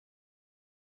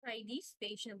try these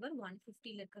page number 150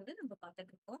 இருக்கிறது நம்ம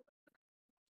பார்த்துட்டு இருக்கோம்.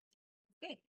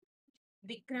 Okay.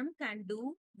 Vikram can do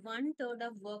 1/3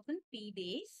 of work in P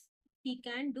days. He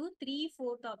can do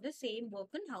 3/4 of the same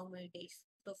work in how many days?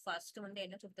 So first வந்து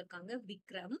என்ன சொல்லிருக்காங்க?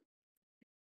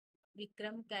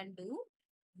 Vikram can do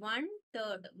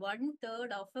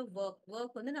 1/3 of a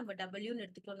work வந்து நம்ம W ன்னு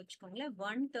எடுத்துக்கலாம்னு வச்சுக்கோங்களேன்.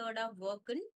 1/3 of work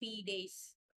in P days.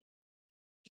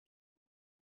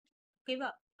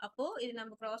 ஓகேவா? அப்போ இது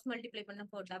நம்ம கிராஸ் மல்டிப்ளை பண்ண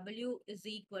போ W is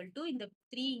equal to இந்த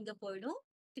 3 இங்க போயிடும்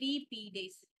 3p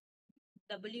days.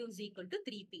 W is equal to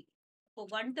 3p. அப்போ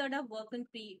 1/3 of work in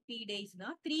p days னா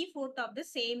 3/4 of the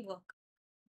same work.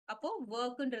 அப்போ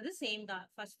workன்றது சேம் தான்.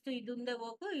 ஃபர்ஸ்ட் இது இந்த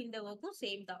ஒர்க்கும்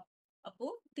சேம் தான். அப்போ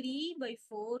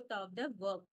 3/4 of the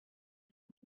work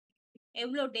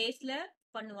எவ்வளோ டேஸ்ல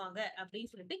பண்ணுவாங்க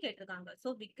அப்படின்னு சொல்லிட்டு கேட்டிருக்காங்க. So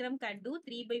Vikram can do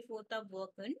 3/4 of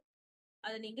work.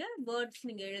 அது நீங்க வேர்ட்ஸ்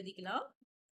நீங்க எழுதிக்கலாம்.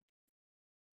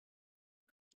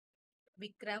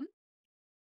 Vikram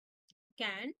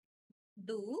can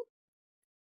do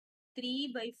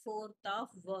 3/4 of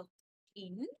work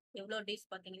in எவ்வளோ டேஸ்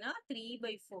பார்த்தீங்கன்னா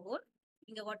 3/4.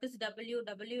 இங்க வாட் இஸ்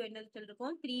W என்ன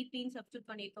சொல்லிருக்கோம் 3p சப்ஸ்டிட்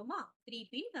பண்ணிருக்கோமா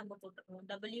 3p நம்ம போட்டுருக்கோம்.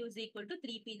 W is equal to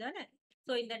 3p தானே.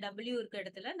 ஸோ இந்த W இருக்க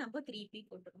இடத்துல நம்ம 3p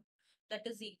போட்டுருக்கோம். That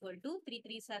is equal to 3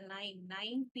 3s are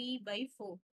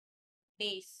 9p/4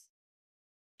 days.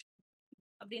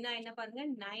 அப்படின்னா என்ன பாருங்க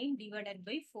 9 divided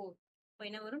by 4. இப்போ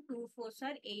என்ன வரும் 2 4s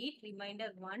are 8 remainder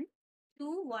 1 2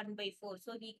 1/4.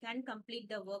 So he can complete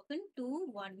the work in 2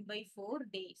 1/4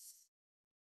 days.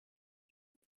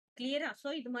 கிளியரா? ஸோ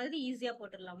இது மாதிரி ஈஸியா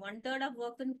போட்டுடலாம். 1/3 of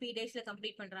work in p daysல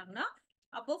complete பண்றாங்கன்னா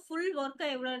அப்போ ஃபுல் ஒர்க்கை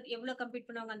எவ்வளவு கம்ப்ளீட்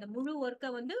பண்ணுவாங்க? அந்த முழு ஒர்க்கை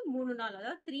வந்து 3 நாள்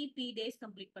அதாவது 3p days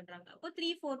கம்ப்ளீட் பண்றாங்க. அப்போ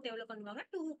 3/4 எவ்வளவு பண்ணுவாங்க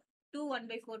 2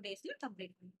 1/4 daysல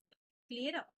கம்ப்ளீட் பண்ணுவாங்க.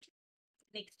 கிளியரா?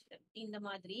 நெக்ஸ்ட் இந்த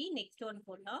மாதிரி நெக்ஸ்ட் ஒன்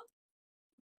போடலாம்.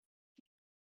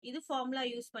 இது ஃபார்முலா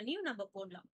யூஸ் பண்ணி நம்ம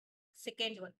போடலாம்.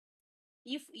 Second one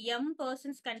if m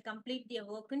persons can complete their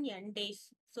work in n days.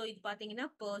 So இது பாத்தீங்கன்னா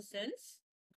persons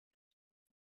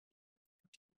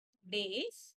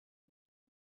days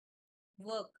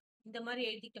work இந்த மாதிரி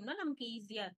எழுதிட்டோம்னா நமக்கு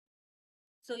ஈஸியா இருக்கும்.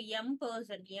 ஸோ m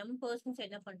persons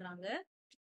என்ன பண்றாங்க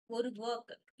ஒரு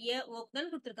ஒர்க் தான்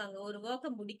கொடுத்துருக்காங்க. ஒரு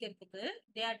ஒர்க்கை முடிக்கிறதுக்கு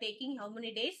they are taking how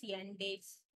many days n days.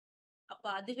 அப்ப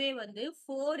அதுவே வந்து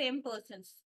 4m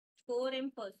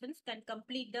persons can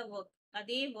complete the work.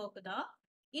 அதே ஒர்க் தான்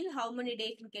in how many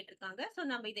days கேட்டிருக்காங்க. ஸோ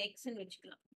நம்ம இதை எக்ஸ்ன்னு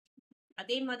வச்சுக்கலாம்.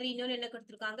 அதே மாதிரி இன்னொன்று என்ன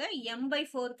கொடுத்துருக்காங்க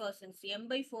m/4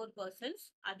 persons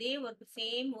அதே ஒர்க்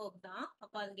சேம் ஒர்க் தான்.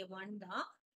 அப்ப அங்க 1 தான்.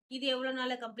 இது எவ்வளவு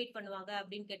நாள கம்ப்ளீட் பண்ணுவாங்க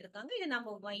அப்படின்னு கேட்டிருக்காங்க. இதை நம்ம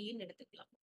y-ன்னு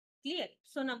எடுத்துக்கலாம். கிளியர்?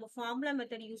 ஸோ நம்ம ஃபார்முலா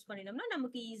மெத்தட் யூஸ் பண்ணினோம்னா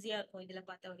நமக்கு ஈஸியா இருக்கும். இதுல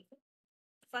பார்த்த வரைக்கும்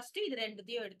ஃபர்ஸ்ட் இது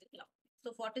ரெண்டுத்தையும் எடுத்துக்கலாம். So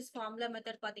what is formula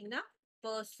method பாத்தீங்கன்னா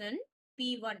பர்சன்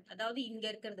p1 அதாவது இங்க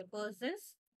இருக்கிறது பர்சன்ஸ்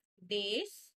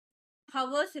டேஸ்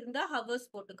ஹவர்ஸ் இருந்தா ஹவர்ஸ்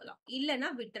போட்டுக்கலாம் இல்லைன்னா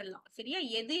விட்டுறலாம். சரியா?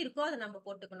 எது இருக்கோ அதை நம்ம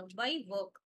போட்டுக்கணும். By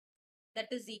work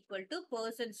that is equal to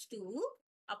persons 2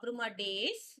 அப்புறமா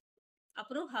டேஸ்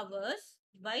அப்புறம் ஹவர்ஸ்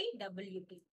பை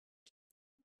W2.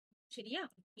 சரியா?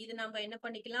 இது நம்ம என்ன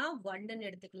பண்ணிக்கலாம் 1ன்னு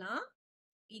எடுத்துக்கலாம்.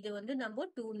 இது வந்து நம்ம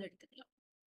 2ன்னு எடுத்துக்கலாம்.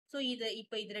 ஸோ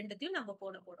இப்ப இது ரெண்டுத்தையும் நம்ம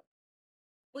போறோம்.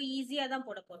 இப்போ ஈஸியா தான்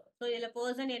போட போறோம். ஸோ இதுல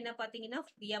பர்சன் என்ன பாத்தீங்கன்னா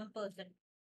m பர்சன்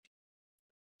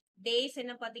டேஸ்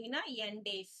என்ன பாத்தீங்கன்னா n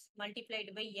days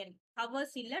multiplied by n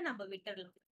hours இல்ல நம்ம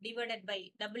விட்டுறலாம் டிவைடட் பை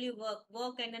W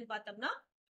ஒர்க் என்னன்னு பார்த்தோம்னா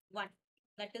 1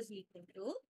 that is equal to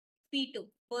p2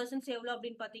 persons எவ்வளவு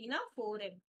அப்படின்னு பாத்தீங்கன்னா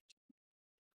 4m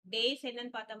டேஸ்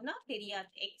என்னன்னு பார்த்தோம்னா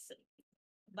தெரியாது x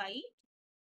பை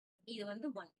இது வந்து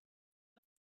 1.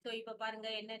 ஸோ இப்ப பாருங்க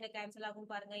என்ன கேன்சல்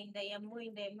ஆகும் பாருங்க இந்த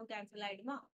m கேன்சல்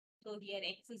ஆயிடுமா. So here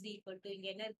x is equal to இங்க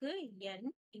என்ன இருக்கு n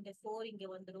இந்த 4 இங்க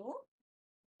வந்துரும்.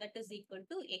 That is equal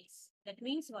to x. That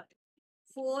means what?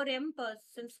 4m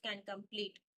persons can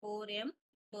complete. 4m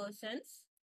persons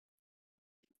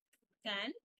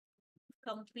can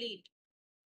complete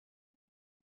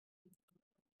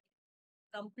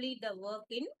the work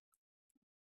in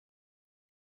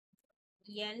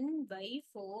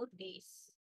n/4 days.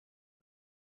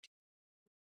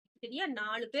 சரியா?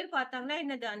 4 பேர் பார்த்தாங்கன்னா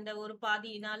என்னது அந்த ஒரு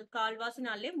பாதி நாள் கால்வாசி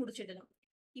நாள்லயே முடிச்சிடலாம்.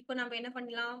 இப்போ நம்ம என்ன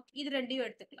பண்ணலாம் இது ரெண்டையும்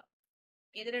எடுத்துக்கலாம்.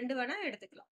 எது ரெண்டு வேணா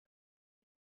எடுத்துக்கலாம்.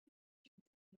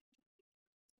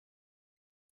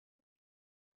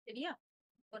 சரியா?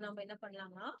 இப்போ நம்ம என்ன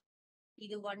பண்ணலாம்னா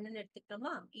இது 1ன்னு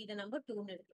எடுத்துக்கிட்டோமா இதை நம்ம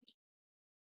 2ன்னு எடுத்துக்கலாம்.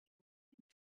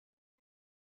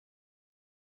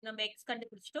 நம்ம x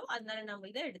கண்டுபிடிச்சிட்டோம் அதனால நம்ம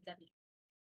இதை எடுத்துடலாம்.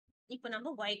 இப்போ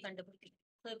நம்ம y கண்டுபிடிக்கணும்.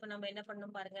 ஸோ இப்போ நம்ம என்ன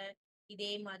பண்ணணும் பாருங்க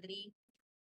இதே மாதிரி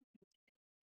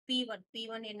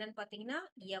p1 என்னன்னு பாத்தீங்கன்னா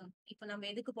m. இப்போ நம்ம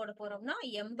எதுக்கு போட போறோம்னா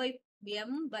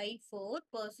m/4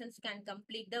 persons can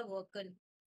complete the work.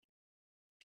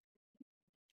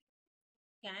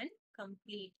 can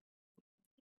complete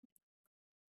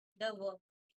the work.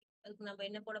 அதுக்கு நம்ம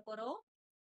என்ன போட போறோம்?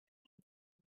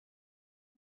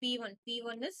 P1.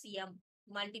 P1 is M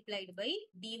multiplied by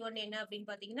D1 என்ன அப்படின்னு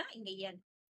பாத்தீங்கன்னா இங்க N.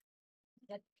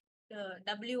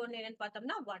 W1 என்னன்னு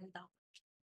பார்த்தோம்னா 1 தான்.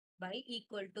 by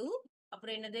equal to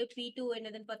அப்புறம் என்னது P2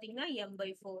 என்னதுன்னு பாத்தீங்கன்னா M by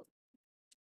 4.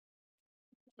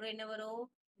 அப்புறம் என்ன வரும்?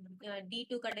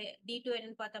 D2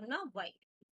 என்னன்னு பார்த்தோம்னா Y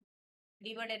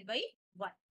divided by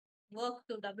 1. work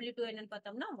to W2 என்னன்னு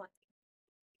பார்த்தோம்னா 1.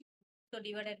 so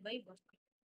divided by 1.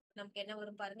 நமக்கு என்ன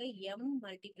வரும் பாருங்க, M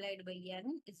multiplied by N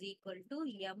is equal to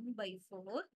M by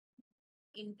 4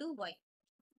 into Y.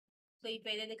 so இப்போ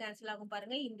எது கேன்சல் ஆகும்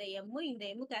பாருங்க, இந்த M இந்த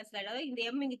M கேன்சல் ஆயிடும். இந்த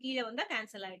M இங்க கீழே வந்தா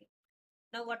கேன்சல் ஆயிடும்.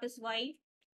 now what is Y?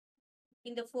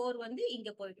 இந்த 4 வந்து இங்க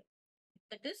போயிடும்.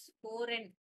 that is 4N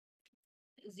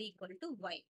is equal to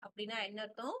Y. அப்படின்னா என்ன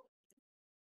அர்த்தம்?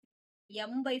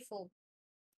 M by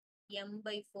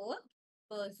 4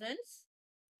 persons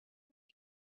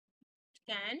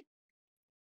can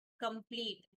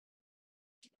complete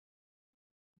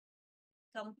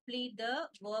the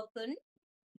work in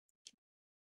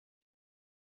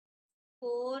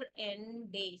 4N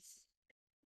days.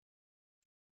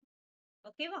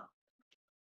 ஓகேவா?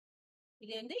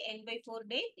 இது வந்து N by 4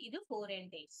 days, இது 4N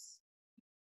days.